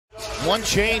One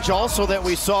change also that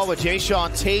we saw with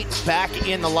Jayshawn Tate back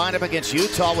in the lineup against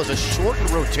Utah was a shortened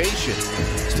rotation.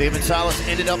 Stephen Silas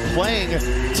ended up playing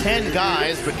 10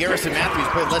 guys, but Garrison Matthews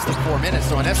played less than 4 minutes.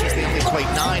 So in essence, they only played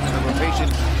 9, and the rotation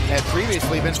had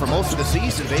previously been for most of the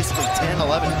season, basically 10,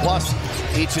 11 plus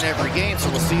each and every game.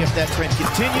 So we'll see if that trend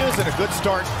continues, and a good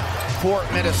start for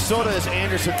Minnesota as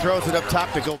Anderson throws it up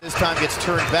top to go. This time gets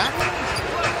turned back.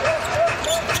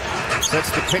 Sets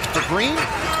the pick for Green.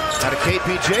 Out of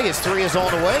KPJ, his three is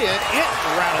on the way, and it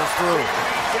rattles through.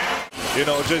 You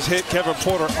know, just hit Kevin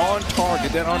Porter on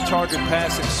target. That on-target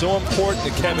passing so important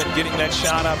to Kevin getting that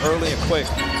shot out early and quick.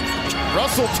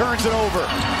 Russell turns it over.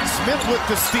 Smith with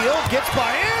the steal, gets by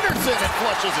Anderson and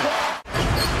flushes it.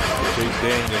 Jay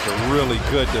Daniels a really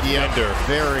good defender. Yeah,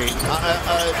 very.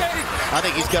 I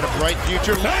think he's got a bright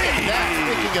future.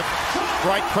 Speaking of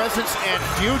bright presence and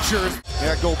futures,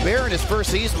 yeah, Gobert in his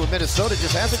first season with Minnesota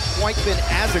just hasn't quite been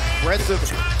as aggressive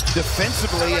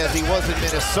defensively as he was in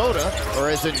Minnesota, or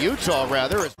as in Utah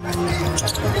rather.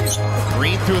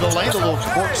 Green through the lane, a little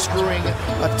corkscrewing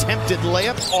attempted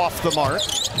layup off the mark.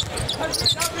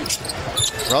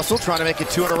 Russell trying to make it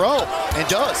 2 in a row, and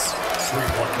does.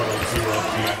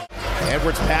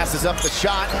 Edwards passes up the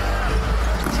shot.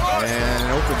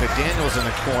 And open McDaniels in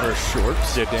the corner short.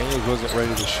 Yeah, Daniels wasn't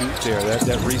ready to shoot there.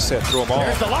 That reset threw him off.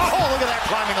 There's the lob. Oh, look at that,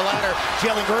 climbing the ladder.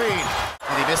 Jalen Green.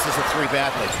 And he misses a 3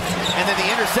 badly. And then the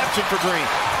interception for Green.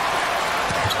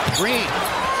 Green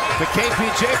to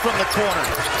KPJ from the corner.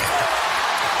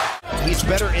 He's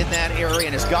better in that area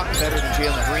and has gotten better than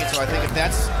Jalen Green. So I think if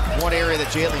that's one area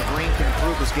that Jalen Green can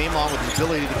improve his game on, with his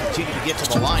ability to continue to get to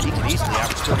the line, he can easily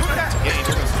average 30 points a game.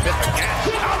 Here goes Smith again.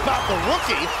 How about the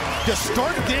rookie to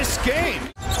start this game?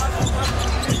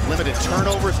 Limited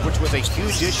turnovers, which was a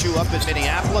huge issue up in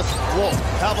Minneapolis. Whoa,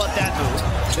 how about that move?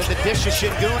 Then the dish to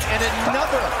Şengün, and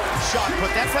another shot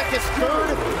put. That's like his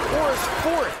 3rd or his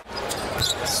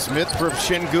 4th. Smith from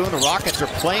Şengün. The Rockets are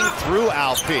playing through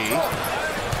Alpi.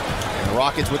 The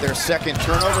Rockets with their 2nd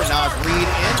turnover. Naz Reid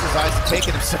in, decides to take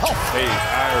it himself. Hey,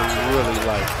 I really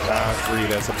like Naz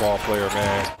Reid as a ball player,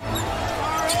 man.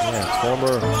 Yeah,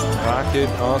 former Rocket,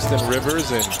 Austin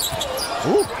Rivers, and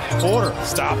Porter.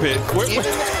 Stop it.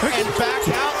 And back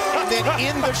out, and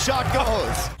then in the shot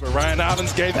goes. But Ryan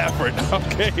Allen's gave effort,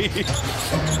 okay?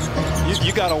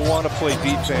 You got to want to play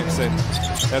defense, and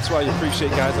that's why you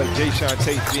appreciate guys like Jayshawn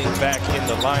Tate being back in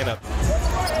the lineup.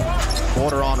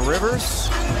 Porter on Rivers.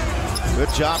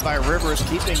 Good job by Rivers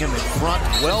keeping him in front.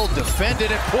 Well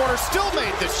defended, and Porter still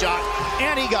made the shot,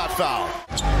 and he got fouled.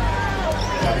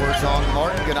 Edwards on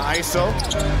Martin, gonna ISO.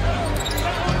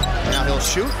 Now he'll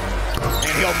shoot,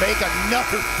 and he'll make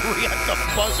another 3 at the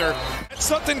buzzer. That's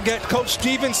something that Coach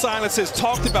Stephen Silas has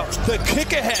talked about. The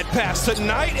kick-ahead pass.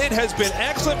 Tonight it has been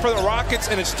excellent for the Rockets,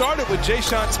 and it started with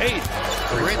Jayshawn Tate.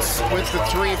 Prince with the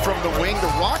 3 from the wing. The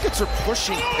Rockets are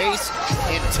pushing pace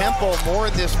and tempo more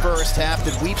in this first half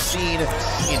than we've seen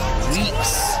in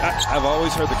weeks. I've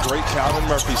always heard the great Calvin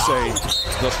Murphy say,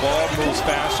 the ball moves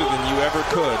faster than you ever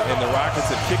could, and the Rockets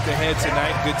have kicked ahead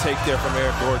tonight. Good take there from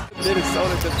Eric Gordon.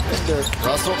 Minnesota defender.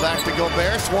 Russell back to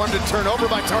Gobert, swarmed and turned over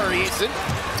by Tari Eason.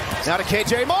 Now to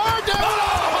KJ Martin.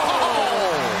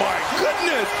 Oh my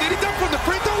goodness! Did he dunk from the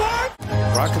free throw line?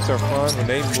 Rockets are fun when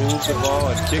they move the ball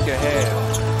and kick ahead.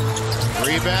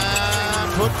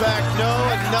 Rebound, put back, no,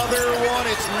 another one,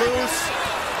 it's loose.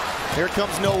 Here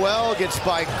comes Noel, gets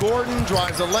by Gordon,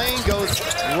 drives the lane, goes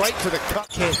right to the cup.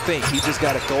 Can't think, he just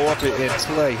got to go up and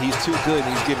play. He's too good,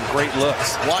 he's getting great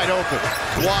looks. Wide open,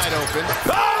 wide open.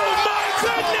 Oh my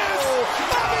goodness!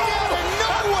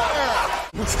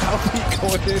 How he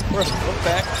going in for a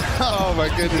back? Oh my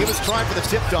goodness. He was trying for the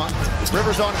tip dunk.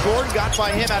 Rivers on Gordon, got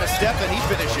by him out of step, and he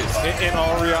finishes. In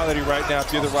all reality right now,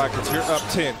 if you're the Rockets, you're up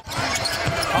 10.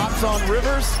 Hops on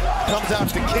Rivers, comes out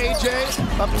to KJ,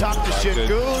 up top to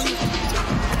Şengün.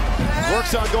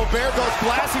 Works on Gobert, goes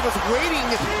glass. He was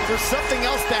waiting for something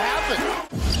else to happen.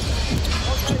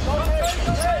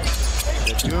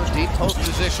 Şengün, deep post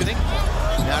positioning.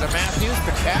 Now to Matthews,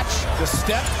 the catch, the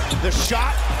step, the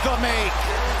shot, the make.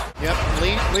 Yep,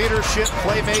 leadership,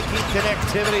 playmaking,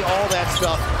 connectivity, all that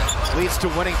stuff leads to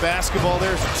winning basketball.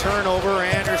 There's a turnover.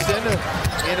 Anderson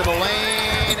into the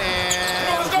lane,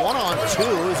 and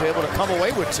 1-on-2 is able to come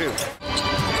away with 2.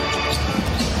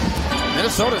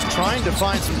 Minnesota's trying to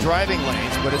find some driving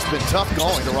lanes, but it's been tough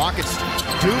going. The Rockets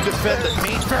do defend the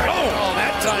paint. Oh,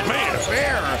 that time made a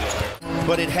fair.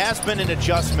 But it has been an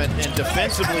adjustment, and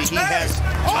defensively he has...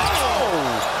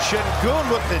 Oh!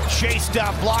 Şengün with the chased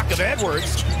out block of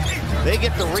Edwards. They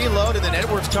get the reload, and then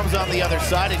Edwards comes on the other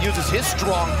side and uses his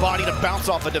strong body to bounce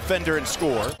off a defender and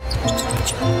score.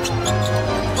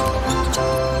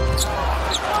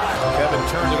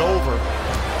 turned it over.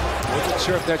 Wasn't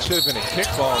sure if that should have been a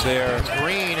kickball there.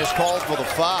 Green is called for the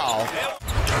foul.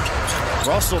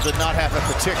 Russell did not have a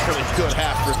particularly good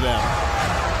half for them.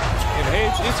 And hey,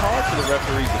 it's hard for the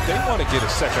referees if they want to get a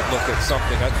second look at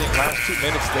something. I think last 2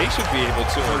 minutes they should be able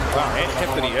to. And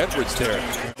Anthony Edwards there.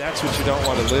 That's what you don't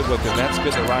want to live with, and that's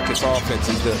been the Rockets' offense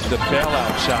is the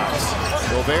bailout shots.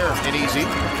 Gobert, an easy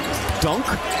dunk.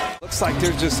 Looks like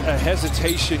there's just a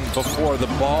hesitation before the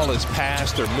ball is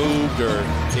passed or moved or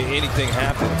anything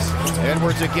happens.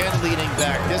 Edwards again leading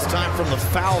back, this time from the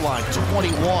foul line,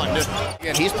 21.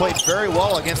 And he's played very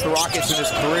well against the Rockets in his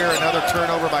career. Another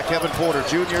turnover by Kevin Porter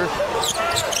Jr.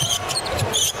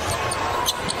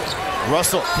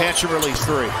 Russell, catch and release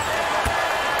three.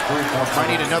 Might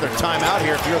need another timeout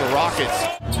here if you're the Rockets.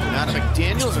 Now to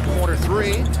McDaniels at corner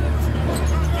three.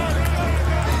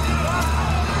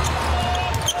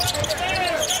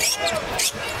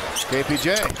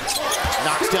 KPJ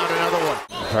knocks down another one.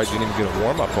 Probably didn't even get a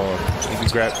warm-up on.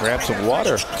 Maybe grab some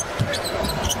water.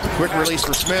 Quick release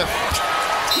for Smith.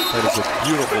 That is a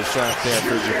beautiful shot there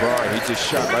for Jabbar. He just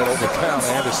shot right over Kyle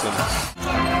Anderson.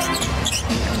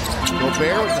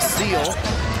 Gobert with the steal,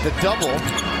 the double,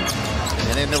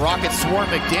 and then the Rockets swarm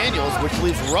McDaniels, which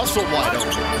leaves Russell wide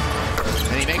open.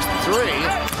 And he makes the three.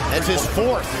 That's his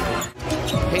fourth.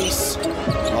 Pace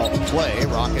of play.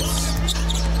 Rockets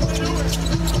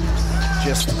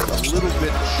just a little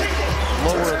bit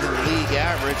lower than league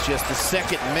average, just the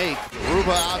second make.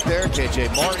 Ruba out there, KJ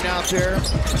Martin out there.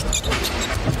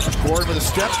 Gordon with the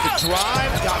steps, the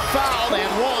drive, got fouled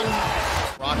and won.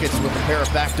 Rockets with a pair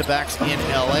of back-to-backs in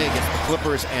LA against the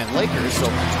Clippers and Lakers, so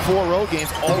 4 road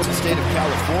games all in the state of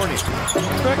California.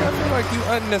 Greg, I feel like you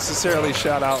unnecessarily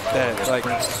shout out that, like...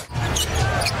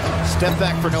 Step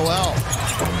back for Noel.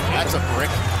 That's a brick.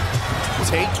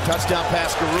 Tate, touchdown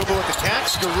pass, Garuba with the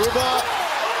catch. Garuba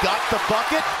got the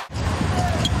bucket.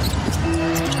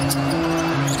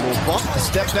 Little bump,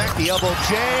 step back, the elbow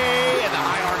J, and the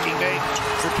high arcing make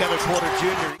for Kevin Porter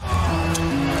Jr.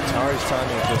 Tari's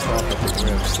timing just off at the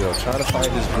rim still, trying to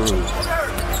find his groove.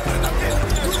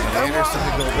 Anderson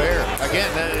to Gobert. Again,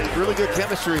 really good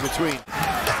chemistry between.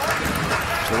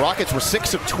 The Rockets were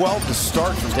 6 of 12 to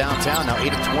start from downtown, now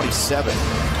 8 of 27.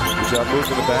 Good job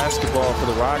moving the basketball for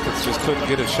the Rockets, just couldn't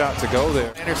get a shot to go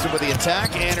there. Anderson with the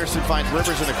attack. Anderson finds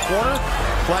Rivers in the corner.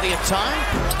 Plenty of time.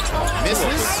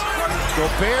 Misses.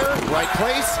 Gobert, right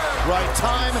place, right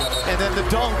time, and then the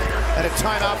dunk and a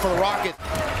timeout for the Rockets.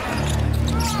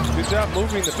 Good job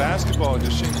moving the basketball.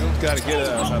 Just Shingun's got to get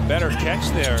a better catch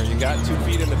there. You got 2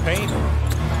 feet in the paint.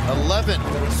 11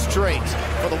 straight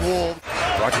for the Wolves.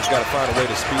 Rockets got to find a way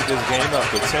to speed this game up.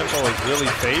 The tempo has really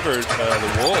favored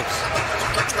the Wolves.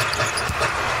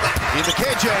 Into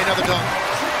KJ, another dunk.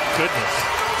 Goodness.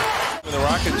 The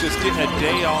Rockets just getting a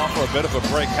day off or a bit of a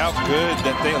break. How good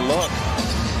that they look.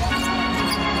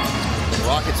 The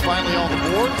Rockets finally on the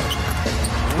board.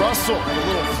 Russell with a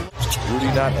little... Rudy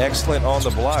not excellent on the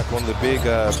block. One of the big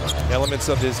elements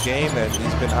of this game that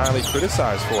he's been highly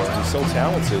criticized for. He's so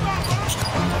talented.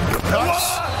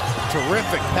 Cuts.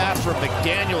 Terrific pass from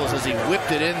McDaniels as he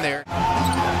whipped it in there.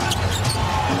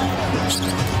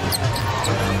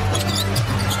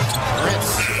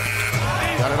 Prince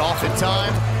got it off in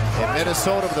time. And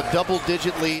Minnesota with a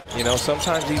double-digit lead. You know,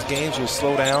 sometimes these games will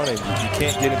slow down and you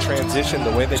can't get in transition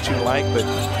the way that you like, but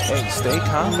hey, stay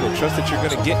confident. Trust that you're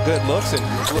going to get good looks, and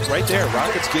look right there.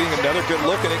 Rockets getting another good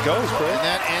look, and it goes, Chris. And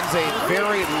that ends a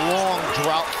very long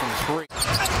drought from 3.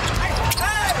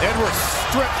 Edwards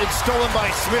stripped and stolen by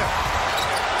Smith.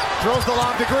 Throws the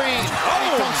lob to Green. Oh,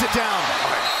 he dunks it down.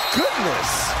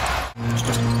 Goodness.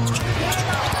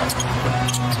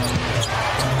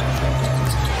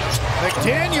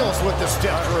 McDaniels with the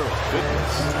step through.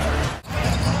 Goodness.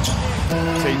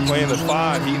 Tate playing the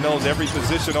 5. He knows every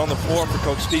position on the floor for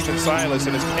Coach Stephen Silas,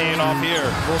 and it's paying off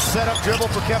here. Will set up dribble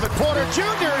for Kevin Porter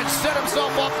Jr. and set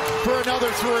himself up for another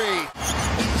 3.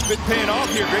 It's been paying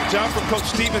off here. Great job from Coach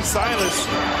Stephen Silas.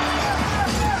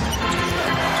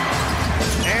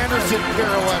 Anderson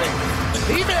pirouetting.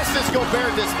 He misses.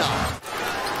 Gobert does not.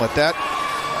 What that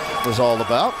was all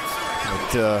about.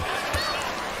 But,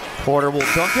 Porter will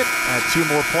dunk it, add 2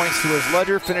 more points to his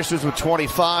ledger, finishes with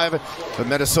 25, but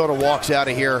Minnesota walks out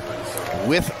of here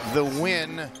with the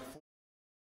win.